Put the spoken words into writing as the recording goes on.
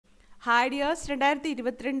Hi dears,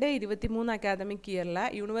 2022-23 academic year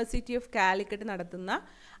University of Calicut നടത്തുന്ന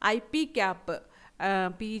IP CAP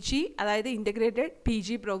PG അതായത് integrated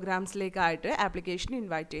PG programs ലേക്കായിട്ട് application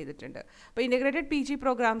invite ചെയ്തിട്ടുണ്ട്. അപ്പോൾ integrated PG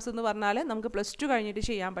programs എന്ന് പറഞ്ഞാൽ നമുക്ക് +2 കഴിഞ്ഞിട്ട്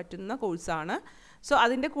ചെയ്യാൻ പറ്റുന്ന കോഴ്സ് ആണ്. സോ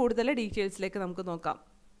അതിന്റെ കൂടുതൽ ഡീറ്റെയിൽസിലേക്ക് നമുക്ക് നോക്കാം.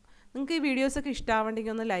 നിങ്ങൾക്ക് ഈ വീഡിയോസ് ഒക്കെ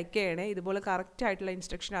ഇഷ്ടമാവണ്ടെങ്കിൽ ഒന്ന് ലൈക്ക് ചെയ്യണേ. ഇതുപോലെ കറക്റ്റ് ആയിട്ടുള്ള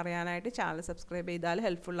ഇൻസ്ട്രക്ഷൻ അറിയാനായിട്ട് ചാനൽ സബ്സ്ക്രൈബ് ചെയ്താൽ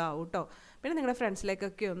ഹെൽപ്ഫുൾ ആവും കേട്ടോ. പിന്നെ നിങ്ങളുടെ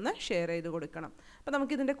ഫ്രണ്ട്സിലേക്കൊക്കെ ഒന്ന് ഷെയർ ചെയ്ത് കൊടുക്കണം. അപ്പോൾ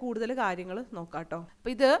നമുക്ക് ഇതിൻ്റെ കൂടുതൽ കാര്യങ്ങൾ നോക്കാം കേട്ടോ.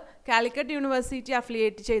 അപ്പോൾ ഇത് കാലിക്കറ്റ് യൂണിവേഴ്സിറ്റി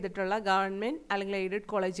അഫിലിയേറ്റ് ചെയ്തിട്ടുള്ള ഗവൺമെൻറ് അല്ലെങ്കിൽ എയ്ഡഡ്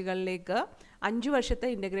കോളേജുകളിലേക്ക് 5 വർഷത്തെ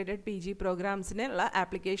ഇൻ്റഗ്രേറ്റഡ് PG പ്രോഗ്രാംസിനുള്ള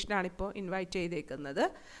ആപ്ലിക്കേഷനാണ് ഇപ്പോൾ ഇൻവൈറ്റ് ചെയ്തേക്കുന്നത്.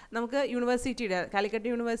 നമുക്ക് യൂണിവേഴ്സിറ്റിയുടെ കാലിക്കറ്റ്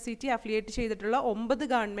യൂണിവേഴ്സിറ്റി അഫിലിയേറ്റ് ചെയ്തിട്ടുള്ള 9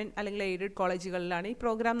 ഗവൺമെൻറ് അല്ലെങ്കിൽ എയ്ഡഡ് കോളേജുകളിലാണ് ഈ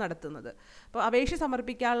പ്രോഗ്രാം നടത്തുന്നത്. അപ്പോൾ അപേക്ഷ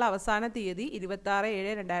സമർപ്പിക്കാനുള്ള അവസാന തീയതി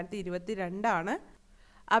 26/7/2022 ആണ്.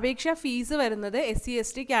 അപേക്ഷാ ഫീസ് വരുന്നത്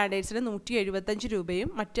SC/ST കാൻഡിഡേറ്റ്സിന് 175 രൂപയും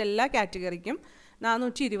മറ്റെല്ലാ കാറ്റഗറിക്കും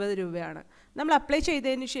 420 രൂപയാണ്. നമ്മൾ അപ്ലൈ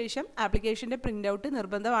ചെയ്തതിന് ശേഷം ആപ്ലിക്കേഷൻ്റെ പ്രിൻ്റ് ഔട്ട്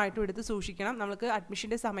നിർബന്ധമായിട്ടും എടുത്ത് സൂക്ഷിക്കണം. നമുക്ക്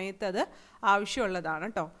അഡ്മിഷൻ്റെ സമയത്ത് അത് ആവശ്യമുള്ളതാണ്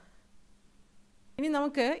കേട്ടോ. ഇനി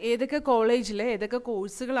നമുക്ക് ഏതൊക്കെ കോളേജിൽ ഏതൊക്കെ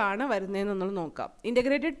കോഴ്സുകളാണ് വരുന്നതെന്ന് നോക്കാം.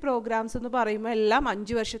 ഇൻ്റഗ്രേറ്റഡ് പ്രോഗ്രാംസ് എന്ന് പറയുമ്പോൾ എല്ലാം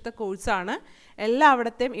 5 വർഷത്തെ കോഴ്സാണ്.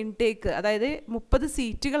 എല്ലായിടത്തെയും ഇൻടേക്ക് അതായത് 30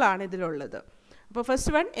 സീറ്റുകളാണ് ഇതിലുള്ളത്. അപ്പോൾ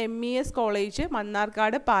first one MES college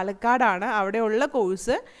Mannarkkad പാലക്കാടാണ്. അവിടെയുള്ള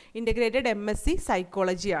കോഴ്സ് ഇൻ്റഗ്രേറ്റഡ് MSc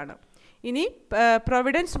സൈക്കോളജിയാണ്. ഇനി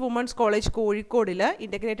Providence women's college കോഴിക്കോടിൽ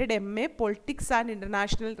integrated MA politics and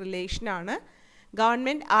international റിലേഷനാണ്.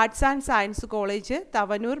 Government arts and science college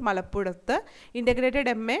Thavanur മലപ്പുറത്ത്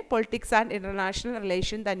integrated MA politics and international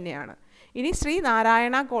relation തന്നെയാണ്. ഇനി ശ്രീ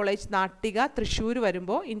നാരായണ കോളേജ് നാട്ടിക തൃശ്ശൂർ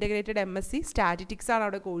വരുമ്പോൾ ഇൻ്റഗ്രേറ്റഡ് MSc സ്റ്റാറ്റിറ്റിക്സ് ആണ്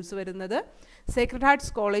അവിടെ കോഴ്സ് വരുന്നത്. സേക്രഡ്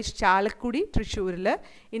ഹാർട്ട്സ് കോളേജ് ചാലക്കുടി തൃശ്ശൂരിൽ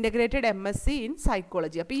ഇൻ്റഗ്രേറ്റഡ് MSc ഇൻ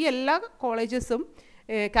സൈക്കോളജി. അപ്പോൾ ഈ എല്ലാ കോളേജസും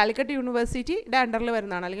കാലിക്കറ്റ് യൂണിവേഴ്സിറ്റിയുടെ അണ്ടറിൽ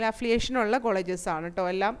വരുന്നതാണ് അല്ലെങ്കിൽ അഫിലിയേഷനുള്ള കോളേജസ് ആണ് കേട്ടോ.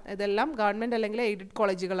 ഇതെല്ലാം ഗവൺമെൻറ് അല്ലെങ്കിൽ എയ്ഡഡ്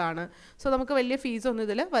കോളേജുകളാണ്. സോ നമുക്ക് വലിയ ഫീസൊന്നും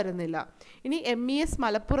ഇതിൽ വരുന്നില്ല. ഇനി MES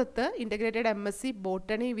മലപ്പുറത്ത് ഇൻ്റഗ്രേറ്റഡ് MSc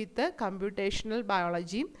ബോട്ടണി വിത്ത് computational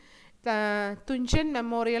biology. Thunchan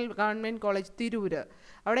memorial government college Tirur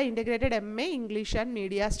അവിടെ integrated MA English and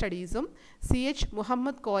media സ്റ്റഡീസും. CH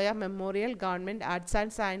Muhammad Koya memorial government arts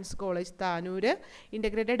and science college Tanur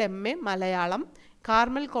integrated MA Malayalam.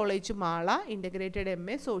 Carmel college Mala integrated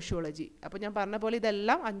MA sociology. അപ്പോൾ ഞാൻ പറഞ്ഞ പോലെ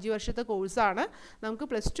ഇതെല്ലാം 5 വർഷത്തെ കോഴ്സാണ്. നമുക്ക്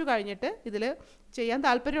 +2 കഴിഞ്ഞിട്ട് ഇതിൽ ചെയ്യാൻ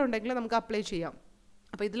താല്പര്യമുണ്ടെങ്കിൽ നമുക്ക് അപ്ലൈ ചെയ്യാം.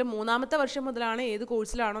 അപ്പോൾ ഇതിൽ 3ാമത്തെ വർഷം മുതലാണ് ഏത്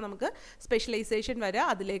കോഴ്സിലാണോ നമുക്ക് സ്പെഷ്യലൈസേഷൻ വരിക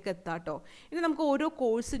അതിലേക്ക് എത്താം കേട്ടോ. ഇനി നമുക്ക് ഓരോ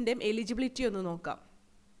കോഴ്സിൻ്റെയും എലിജിബിലിറ്റി ഒന്ന് നോക്കാം.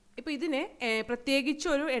 ഇപ്പോൾ ഇതിന് പ്രത്യേകിച്ച്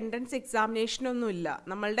ഒരു എൻട്രൻസ് എക്സാമിനേഷനൊന്നുമില്ല.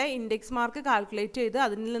 നമ്മളുടെ ഇൻഡെക്സ് മാർക്ക് കാൽക്കുലേറ്റ് ചെയ്ത്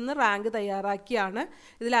അതിൽ നിന്ന് റാങ്ക് തയ്യാറാക്കിയാണ്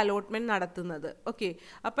ഇതിൽ അലോട്ട്മെൻറ്റ് നടത്തുന്നത്. ഓക്കെ,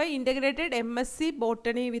 അപ്പോൾ ഇൻ്റഗ്രേറ്റഡ് MSc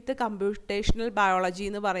ബോട്ടണി വിത്ത് കമ്പ്യൂട്ടേഷണൽ ബയോളജി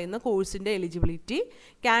എന്ന് പറയുന്ന കോഴ്സിൻ്റെ eligibility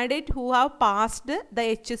candidate who have passed the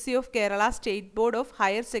HSC of Kerala state board of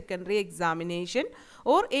higher secondary examination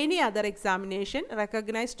or any other examination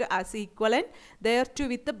recognized as equivalent thereto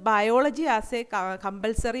with biology as a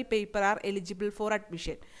compulsory paper are eligible for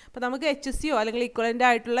admission. അപ്പോൾ നമുക്ക് HSCയോ അല്ലെങ്കിൽ equivalent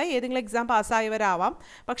ആയിട്ടുള്ള ഏതെങ്കിലും exam പാസ്സായവരാവാം.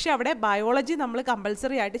 പക്ഷേ അവിടെ biology നമ്മൾ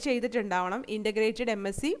compulsory ആയിട്ട് ചെയ്തിട്ടുണ്ടാവണം integrated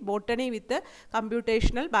MSc botany വിത്ത്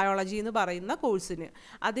computational biology എന്ന് പറയുന്ന കോഴ്സിന്.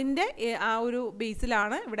 അതിൻ്റെ ആ ഒരു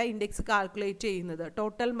ബേസിലാണ് ഇവിടെ ഇൻഡെക്സ് കാൽക്കുലേറ്റ് ചെയ്യുന്നത്.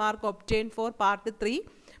 Total mark obtain four part 3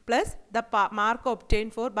 plus the mark obtain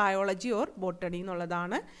four biology or botany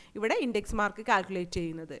എന്നുള്ളതാണ് ഇവിടെ ഇൻഡെക്സ് മാർക്ക് കാൽക്കുലേറ്റ്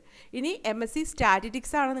ചെയ്യുന്നത്. ഇനി MSc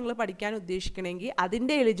സ്റ്റാറ്റിറ്റിക്സ് ആണ് നിങ്ങൾ പഠിക്കാൻ ഉദ്ദേശിക്കണമെങ്കിൽ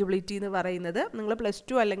അതിൻ്റെ എലിജിബിലിറ്റി എന്ന് പറയുന്നത് നിങ്ങൾ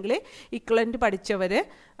 +2 അല്ലെങ്കിൽ ഇക്വലൻ്റ് പഠിച്ചവർ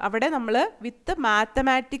അവിടെ നമ്മൾ വിത്ത്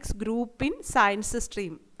mathematics group in science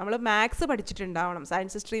stream നമ്മൾ മാത്സ് പഠിച്ചിട്ടുണ്ടാവണം.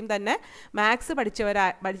 സയൻസ് സ്ട്രീം തന്നെ മാത്സ്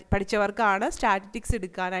പഠിച്ചവർക്കാണ് സ്റ്റാറ്റിറ്റിക്സ്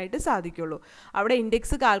എടുക്കാനായിട്ട് സാധിക്കുള്ളൂ. അവിടെ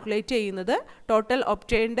ഇൻഡെക്സ് കാൽക്കുലേറ്റ് ചെയ്യുന്നത് total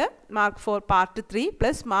obtained mark four part 3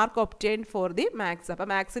 plus mark obtained for the maths. അപ്പോൾ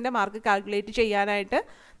മാത്സിൻ്റെ മാർക്ക് കാൽക്കുലേറ്റ് ചെയ്യാനായിട്ട്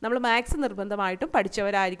നമ്മൾ മാത്സ് നിർബന്ധമായിട്ടും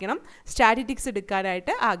പഠിച്ചവരായിരിക്കണം സ്റ്റാറ്റിറ്റിക്സ്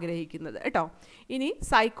എടുക്കാനായിട്ട് ആഗ്രഹിക്കുന്നത് കേട്ടോ. ഇനി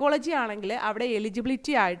സൈക്കോളജി ആണെങ്കിൽ അവിടെ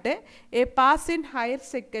എലിജിബിലിറ്റി ആയിട്ട് A pass in higher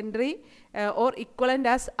secondary or equivalent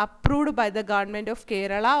as approved by the government of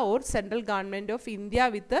Kerala or central government of India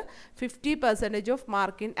with 50% of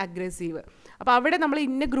mark in aggressive. അപ്പോൾ അവിടെ നമ്മൾ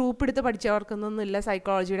ഇന്ന ഗ്രൂപ്പ് എടുത്ത് പഠിച്ചവർക്കൊന്നുമില്ല.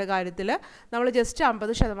 സൈക്കോളജിയുടെ കാര്യത്തിൽ നമ്മൾ ജസ്റ്റ്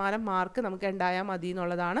 50% മാർക്ക് നമുക്ക് ഉണ്ടായാൽ മതി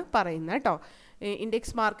എന്നുള്ളതാണ് പറയുന്നത് കേട്ടോ.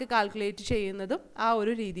 ഇൻഡെക്സ് മാർക്ക് കാൽക്കുലേറ്റ് ചെയ്യുന്നതും ആ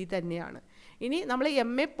ഒരു രീതി തന്നെയാണ്. ഇനി നമ്മൾ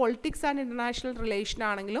MA politics and international relation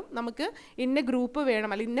ആണെങ്കിലും നമുക്ക് ഇന്ന ഗ്രൂപ്പ് വേണം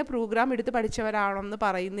അല്ലെങ്കിൽ ഇന്ന പ്രോഗ്രാം എടുത്ത് പഠിച്ചവരാണെന്ന്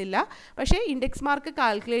പറയുന്നില്ല. പക്ഷേ ഇൻഡെക്സ് മാർക്ക്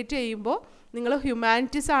കാൽക്കുലേറ്റ് ചെയ്യുമ്പോൾ നിങ്ങൾ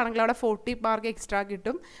ഹ്യൂമാനിറ്റീസ് ആണെങ്കിൽ അവിടെ 40 മാർക്ക് എക്സ്ട്രാ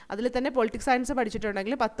കിട്ടും. അതിൽ തന്നെ പൊളിറ്റിക്സ് സയൻസ്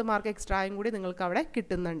പഠിച്ചിട്ടുണ്ടെങ്കിൽ 10 മാർക്ക് എക്സ്ട്രായും കൂടി നിങ്ങൾക്ക് അവിടെ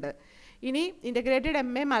കിട്ടുന്നുണ്ട്. ഇനി ഇൻ്റഗ്രേറ്റഡ്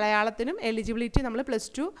MA മലയാളത്തിനും എലിജിബിലിറ്റി നമ്മൾ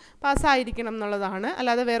 +2 പാസ്സായിരിക്കണം എന്നുള്ളതാണ്,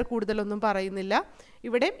 അല്ലാതെ വേറെ കൂടുതലൊന്നും പറയുന്നില്ല.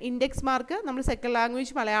 ഇവിടെ ഇൻഡെക്സ് മാർക്ക് നമ്മൾ second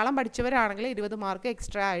language Malayalam പഠിച്ചവരാണെങ്കിൽ 20 mark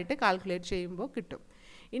extra ആയിട്ട് കാൽക്കുലേറ്റ് ചെയ്യുമ്പോൾ കിട്ടും.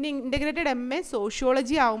 ഇനി ഇൻ്റഗ്രേറ്റഡ് MA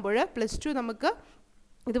സോഷ്യോളജി ആകുമ്പോൾ +2 നമുക്ക്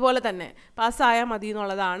ഇതുപോലെ തന്നെ പാസ്സായാൽ മതി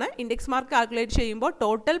എന്നുള്ളതാണ്. ഇൻഡെക്സ് മാർക്ക് കാൽക്കുലേറ്റ് ചെയ്യുമ്പോൾ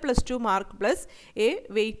total +2 mark plus A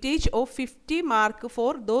weightage of 50 mark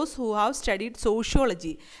for those who have studied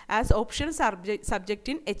sociology as option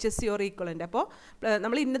subject in HSC or equivalent. അപ്പോൾ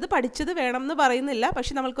നമ്മൾ ഇന്നത് പഠിച്ചത് വേണം എന്ന് പറയുന്നില്ല,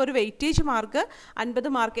 പക്ഷേ നമ്മൾക്കൊരു വെയിറ്റേജ് മാർക്ക്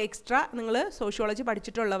 50 മാർക്ക് എക്സ്ട്രാ നിങ്ങൾ സോഷ്യോളജി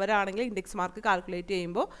പഠിച്ചിട്ടുള്ളവരാണെങ്കിൽ ഇൻഡെക്സ് മാർക്ക് കാൽക്കുലേറ്റ്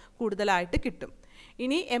ചെയ്യുമ്പോൾ കൂടുതലായിട്ട് കിട്ടും.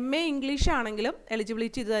 ഇനി MA ഇംഗ്ലീഷ് ആണെങ്കിലും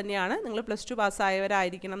എലിജിബിലിറ്റി ഇത് തന്നെയാണ്, നിങ്ങൾ +2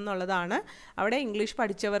 പാസ്സായവരായിരിക്കണം എന്നുള്ളതാണ്. അവിടെ ഇംഗ്ലീഷ്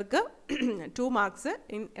പഠിച്ചവർക്ക് 2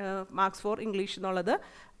 മാർക്സ് ഫോർ ഇംഗ്ലീഷ് എന്നുള്ളത്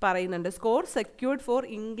പറയുന്നുണ്ട്. Score secured four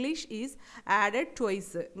English is added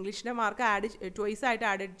twice. ഇംഗ്ലീഷിൻ്റെ mark twice ആയിട്ട്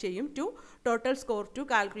ആഡഡ് ചെയ്യും to total score to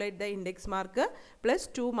calculate the index mark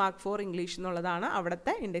 +2 mark four English എന്നുള്ളതാണ്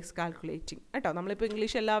അവിടുത്തെ ഇൻഡെക്സ് കാൽക്കുലേറ്റിംഗ് കേട്ടോ. നമ്മളിപ്പോൾ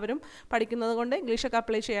ഇംഗ്ലീഷ് എല്ലാവരും പഠിക്കുന്നത് കൊണ്ട് ഇംഗ്ലീഷൊക്കെ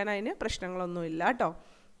അപ്ലൈ ചെയ്യാൻ അതിന് പ്രശ്നങ്ങളൊന്നുമില്ല കേട്ടോ.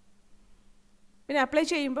 പിന്നെ അപ്ലൈ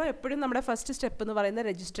ചെയ്യുമ്പോൾ എപ്പോഴും നമ്മുടെ ഫസ്റ്റ് സ്റ്റെപ്പ് എന്ന് പറയുന്നത്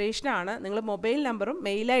രജിസ്ട്രേഷനാണ്. നിങ്ങൾ മൊബൈൽ നമ്പറും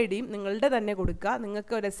മെയിൽ ID-യും നിങ്ങളുടെ തന്നെ കൊടുക്കുക.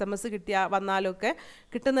 നിങ്ങൾക്ക് ഒരു SMS വന്നാലൊക്കെ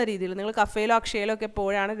കിട്ടുന്ന രീതിയിൽ നിങ്ങൾ കഫേയിലോ അക്ഷയയിലോ ഒക്കെ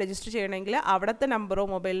പോയാണ് രജിസ്റ്റർ ചെയ്യണമെങ്കിൽ അവിടുത്തെ നമ്പറോ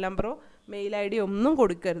മൊബൈൽ നമ്പറോ മെയിൽ ID ഒന്നും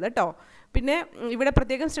കൊടുക്കരുത് കേട്ടോ. പിന്നെ ഇവിടെ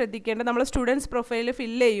പ്രത്യേകം ശ്രദ്ധിക്കേണ്ടത്, നമ്മൾ സ്റ്റുഡൻസ് പ്രൊഫൈൽ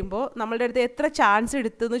ഫില്ല് ചെയ്യുമ്പോൾ നമ്മളുടെ അടുത്ത് എത്ര ചാൻസ്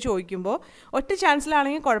എടുത്തെന്ന് ചോദിക്കുമ്പോൾ ഒറ്റ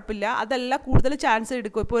ചാൻസിലാണെങ്കിൽ കുഴപ്പമില്ല, അതല്ല കൂടുതൽ ചാൻസ്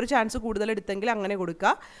എടുക്കും. ഇപ്പോൾ ഒരു ചാൻസ് കൂടുതൽ എടുത്തെങ്കിൽ അങ്ങനെ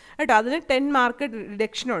കൊടുക്കുക കേട്ടോ. അതിന് 10 മാർക്ക്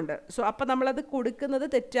ഡിഡക്ഷനുണ്ട്. സോ അപ്പോൾ നമ്മളത് കൊടുക്കുന്നത്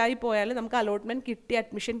തെറ്റായി പോയാൽ നമുക്ക് അലോട്ട്മെൻറ്റ് കിട്ടി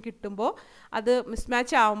അഡ്മിഷൻ കിട്ടുമ്പോൾ അത്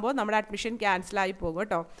മിസ്മാച്ച് ആകുമ്പോൾ നമ്മുടെ അഡ്മിഷൻ ക്യാൻസലായി പോകും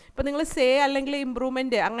കേട്ടോ. ഇപ്പോൾ നിങ്ങൾ സേ അല്ലെങ്കിൽ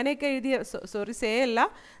ഇമ്പ്രൂവ്മെൻറ്റ് അങ്ങനെയൊക്കെ എഴുതിയ സേ അല്ല,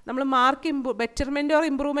 നമ്മൾ മാർക്ക് ബെറ്റർമെൻറ്റ് ഓർ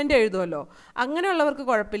ഇമ്പ്രൂവ്മെൻറ്റ് എഴുതുമല്ലോ, അങ്ങനെയുള്ളവർക്ക്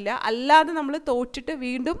കുഴപ്പമില്ല. അല്ലാതെ നമ്മൾ തോറ്റിട്ട്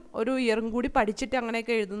വീണ്ടും ഒരു ഇയറും കൂടി പഠിച്ചിട്ട്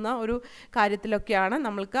അങ്ങനെയൊക്കെ എഴുതുന്ന ഒരു കാര്യത്തിലൊക്കെയാണ്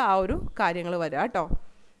നമ്മൾക്ക് ആ ഒരു കാര്യങ്ങൾ വരിക കേട്ടോ.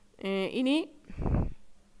 ഇനി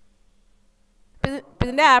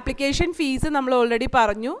ഇതിൻ്റെ ആപ്ലിക്കേഷൻ ഫീസ് നമ്മൾ ഓൾറെഡി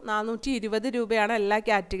പറഞ്ഞു, 420 രൂപയാണ് എല്ലാ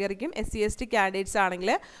കാറ്റഗറിക്കും. SC ST കാൻഡിഡേറ്റ്സ് ആണെങ്കിൽ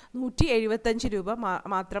 175 രൂപ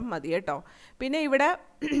മാത്രം മതി കേട്ടോ. പിന്നെ ഇവിടെ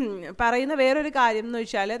പറയുന്ന വേറൊരു കാര്യം എന്ന്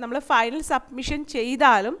വെച്ചാൽ നമ്മൾ ഫൈനൽ സബ്മിഷൻ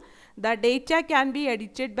ചെയ്താലും the data can be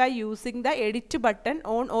edited by using the edit button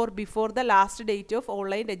on or before the last date of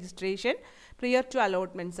online registration prior to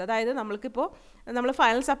allotments. അതായത് നമ്മൾക്കിപ്പോൾ നമ്മൾ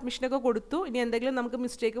ഫൈനൽ സബ്മിഷനൊക്കെ കൊടുത്തു, ഇനി എന്തെങ്കിലും നമുക്ക്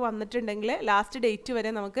മിസ്റ്റേക്ക് വന്നിട്ടുണ്ടെങ്കിൽ ലാസ്റ്റ് ഡേറ്റ്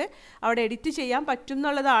വരെ നമുക്ക് അവിടെ എഡിറ്റ് ചെയ്യാൻ പറ്റും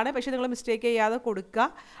എന്നുള്ളതാണ്. പക്ഷേ നിങ്ങൾ മിസ്റ്റേക്ക് ചെയ്യാതെ കൊടുക്കുക,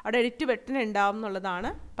 അവിടെ എഡിറ്റ് ബട്ടൺ ഉണ്ടാവും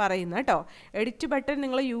എന്നുള്ളതാണ് പറയുന്നത് കേട്ടോ. എഡിറ്റ് ബട്ടൺ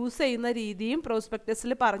നിങ്ങൾ യൂസ് ചെയ്യുന്ന രീതിയും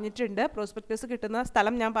പ്രോസ്പെക്ടസിൽ പറഞ്ഞിട്ടുണ്ട്. പ്രോസ്പെക്ടസ് കിട്ടുന്ന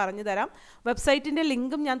സ്ഥലം ഞാൻ പറഞ്ഞു തരാം, വെബ്സൈറ്റിൻ്റെ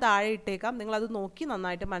ലിങ്കും ഞാൻ താഴെ ഇട്ടേക്കാം, നിങ്ങളത് നോക്കി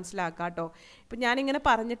നന്നായിട്ട് മനസ്സിലാക്കാം കേട്ടോ. ഇപ്പം ഞാനിങ്ങനെ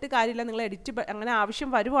പറഞ്ഞിട്ട് കാര്യമില്ല, നിങ്ങൾ അങ്ങനെ ആവശ്യം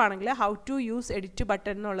വരുവാണെങ്കിൽ how to use edit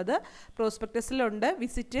button എന്നുള്ളത് പ്രോസ്പെക്ടസിലുണ്ട്.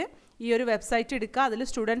 വിസിറ്റ് ഈ ഒരു വെബ്സൈറ്റ് എടുക്കുക, അതിൽ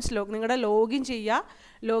സ്റ്റുഡൻസ് നിങ്ങളുടെ ലോഗിൻ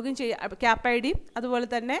ചെയ്യുക ക്യാപ്പ് ID അതുപോലെ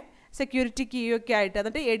തന്നെ സെക്യൂരിറ്റി കീയൊക്കെ ആയിട്ട്,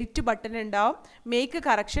 എന്നിട്ട് എഡിറ്റ് ബട്ടൺ ഉണ്ടാവും. Make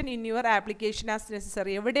correction in your application as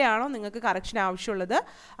necessary. എവിടെയാണോ നിങ്ങൾക്ക് കറക്ഷൻ ആവശ്യമുള്ളത്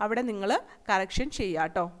അവിടെ നിങ്ങൾ കറക്ഷൻ ചെയ്യുക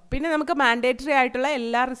കേട്ടോ. പിന്നെ നമുക്ക് മാൻഡേറ്ററി ആയിട്ടുള്ള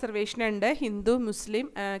എല്ലാ റിസർവേഷനും ഉണ്ട്, ഹിന്ദു മുസ്ലിം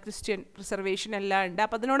ക്രിസ്ത്യൻ റിസർവേഷൻ എല്ലാം ഉണ്ട്.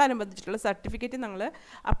 അപ്പോൾ അതിനോടനുബന്ധിച്ചിട്ടുള്ള സർട്ടിഫിക്കറ്റ് നിങ്ങൾ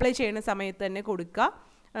അപ്ലൈ ചെയ്യുന്ന സമയത്ത് തന്നെ കൊടുക്കുക.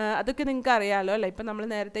 അതൊക്കെ നിങ്ങൾക്ക് അറിയാമല്ലോ അല്ലേ. ഇപ്പം നമ്മൾ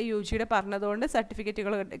നേരത്തെ UGയുടെ പറഞ്ഞതുകൊണ്ട്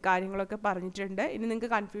സർട്ടിഫിക്കറ്റുകൾ കാര്യങ്ങളൊക്കെ പറഞ്ഞിട്ടുണ്ട്. ഇനി നിങ്ങൾക്ക്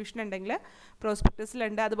കൺഫ്യൂഷൻ ഉണ്ടെങ്കിൽ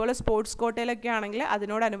പ്രോസ്പെക്ടസിലുണ്ട്. അതുപോലെ സ്പോർട്സ് കോട്ടയിലൊക്കെ ആണെങ്കിൽ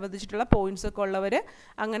അതിനോടനുബന്ധിച്ചിട്ടുള്ള പോയിൻറ്റ്സ് ഒക്കെ ഉള്ളവർ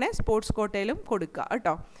അങ്ങനെ സ്പോർട്സ് കോട്ടയിലും കൊടുക്കുക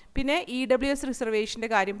കേട്ടോ. പിന്നെ EWS റിസർവേഷൻ്റെ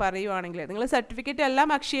കാര്യം പറയുവാണെങ്കിൽ നിങ്ങൾ സർട്ടിഫിക്കറ്റ് എല്ലാം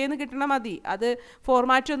അക്ഷയയിൽ നിന്ന് കിട്ടണം മതി, അത്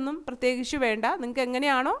ഫോർമാറ്റൊന്നും പ്രത്യേകിച്ച് വേണ്ട. നിങ്ങൾക്ക്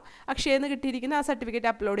എങ്ങനെയാണോ അക്ഷയയിൽ നിന്ന് കിട്ടിയിരിക്കുന്ന ആ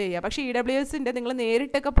സർട്ടിഫിക്കറ്റ് അപ്ലോഡ് ചെയ്യുക. പക്ഷേ EWSൻ്റെ നിങ്ങൾ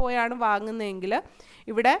നേരിട്ടൊക്കെ പോയാണ് വാങ്ങുന്നതെങ്കിൽ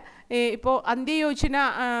ഇവിടെ ഇപ്പോൾ അന്ത്യയോജന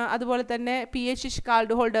അതുപോലെ തന്നെ PHH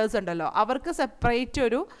കാർഡ് ഹോൾഡേഴ്സ് ഉണ്ടല്ലോ, അവർക്ക് സെപ്പറേറ്റ്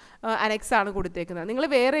ഒരു അനക്സ് ആണ് കൊടുത്തേക്കുന്നത്. നിങ്ങൾ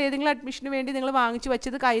വേറെ ഏതെങ്കിലും അഡ്മിഷന് വേണ്ടി നിങ്ങൾ വാങ്ങിച്ചു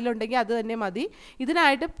വെച്ചത് കയ്യിലുണ്ടെങ്കിൽ അത് തന്നെ മതി,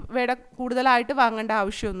 ഇതിനായിട്ട് കൂടുതലായിട്ട് വാങ്ങേണ്ട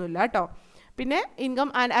ആവശ്യമൊന്നുമില്ല കേട്ടോ. പിന്നെ ഇൻകം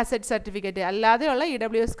ആൻഡ് അസറ്റ് സർട്ടിഫിക്കറ്റ് അല്ലാതെയുള്ള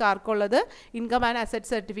EWSകാർക്കുള്ളത് ഇൻകം ആൻഡ്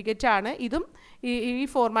അസറ്റ് സർട്ടിഫിക്കറ്റ് ആണ്. ഇതും ഈ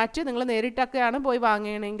ഫോർമാറ്റ് നിങ്ങൾ നേരിട്ടൊക്കെയാണ് പോയി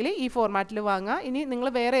വാങ്ങണമെങ്കിൽ ഈ ഫോർമാറ്റിൽ വാങ്ങുക. ഇനി നിങ്ങൾ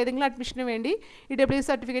വേറെ ഏതെങ്കിലും അഡ്മിഷന് വേണ്ടി EWS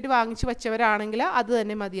സർട്ടിഫിക്കറ്റ് വാങ്ങിച്ചു വെച്ചവരാണെങ്കിൽ അത്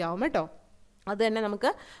തന്നെ മതിയാവും കേട്ടോ. അത് തന്നെ നമുക്ക്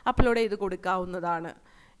അപ്ലോഡ് ചെയ്ത് കൊടുക്കാവുന്നതാണ്.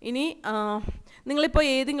 ഇനി നിങ്ങളിപ്പോൾ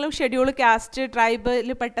ഏതെങ്കിലും ഷെഡ്യൂൾ കാസ്റ്റ് ട്രൈബിൽ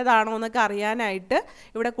പെട്ടതാണോ എന്നൊക്കെ അറിയാനായിട്ട്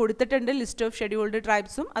ഇവിടെ കൊടുത്തിട്ടുണ്ട് ലിസ്റ്റ് ഓഫ് ഷെഡ്യൂൾഡ്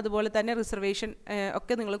ട്രൈബ്സും അതുപോലെ തന്നെ റിസർവേഷൻ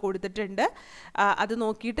ഒക്കെ നിങ്ങൾ കൊടുത്തിട്ടുണ്ട്. അത്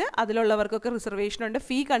നോക്കിയിട്ട് അതിലുള്ളവർക്കൊക്കെ റിസർവേഷനുണ്ട്,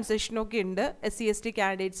 ഫീ കൺസെഷനൊക്കെ ഉണ്ട് SC ST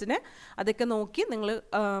കാൻഡിഡേറ്റ്സിന്. അതൊക്കെ നോക്കി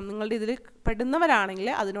നിങ്ങളുടെ ഇതിൽ പെടുന്നവരാണെങ്കിൽ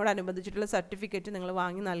അതിനോടനുബന്ധിച്ചിട്ടുള്ള സർട്ടിഫിക്കറ്റ് നിങ്ങൾ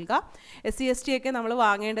വാങ്ങി നൽകുക. SC ST ഒക്കെ നമ്മൾ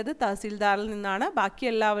വാങ്ങേണ്ടത് തഹസീൽദാറിൽ നിന്നാണ്, ബാക്കി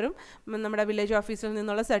എല്ലാവരും നമ്മുടെ വില്ലേജ് ഓഫീസിൽ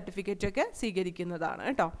നിന്നുള്ള സർട്ടിഫിക്കറ്റൊക്കെ സ്വീകരിക്കുന്നതാണ്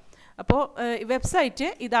കേട്ടോ. അപ്പോൾ വെബ്സൈറ്റ്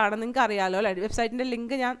ഇതാണ്, നിങ്ങൾക്ക് അറിയാമല്ലോ അല്ലേ. വെബ്സൈറ്റിൻ്റെ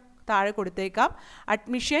ലിങ്ക് ഞാൻ താഴെ കൊടുത്തേക്കാം.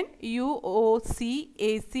 അഡ്മിഷൻ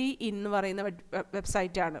UOCAC എന്ന് പറയുന്ന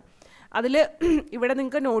വെബ്സൈറ്റാണ്. അതിൽ ഇവിടെ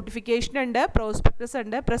നിങ്ങൾക്ക് നോട്ടിഫിക്കേഷൻ ഉണ്ട്, പ്രോസ്പെക്ടസ്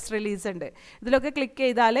ഉണ്ട്, പ്രസ് റിലീസ് ഉണ്ട്. ഇതിലൊക്കെ ക്ലിക്ക്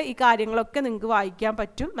ചെയ്താൽ ഈ കാര്യങ്ങളൊക്കെ നിങ്ങൾക്ക് വായിക്കാൻ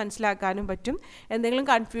പറ്റും, മനസ്സിലാക്കാനും പറ്റും. എന്തെങ്കിലും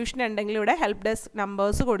കൺഫ്യൂഷൻ ഉണ്ടെങ്കിൽ ഇവിടെ ഹെൽപ്പ് ഡെസ്ക്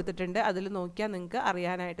നമ്പേഴ്സ് കൊടുത്തിട്ടുണ്ട്, അതിൽ നോക്കിയാൽ നിങ്ങൾക്ക്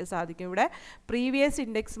അറിയാനായിട്ട് സാധിക്കും. ഇവിടെ പ്രീവിയസ്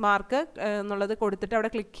ഇൻഡെക്സ് മാർക്ക് എന്നുള്ളത് കൊടുത്തിട്ട്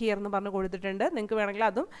അവിടെ ക്ലിക്ക് ചെയ്യാമെന്ന് പറഞ്ഞ് കൊടുത്തിട്ടുണ്ട്. നിങ്ങൾക്ക് വേണമെങ്കിൽ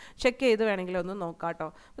അതും ചെക്ക് ചെയ്ത് വേണമെങ്കിൽ ഒന്ന് നോക്കാം കേട്ടോ.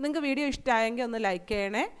 അപ്പോൾ നിങ്ങൾക്ക് വീഡിയോ ഇഷ്ടമായെങ്കിൽ ഒന്ന് ലൈക്ക്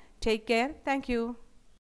ചെയ്യണേ. Take care. Thank you.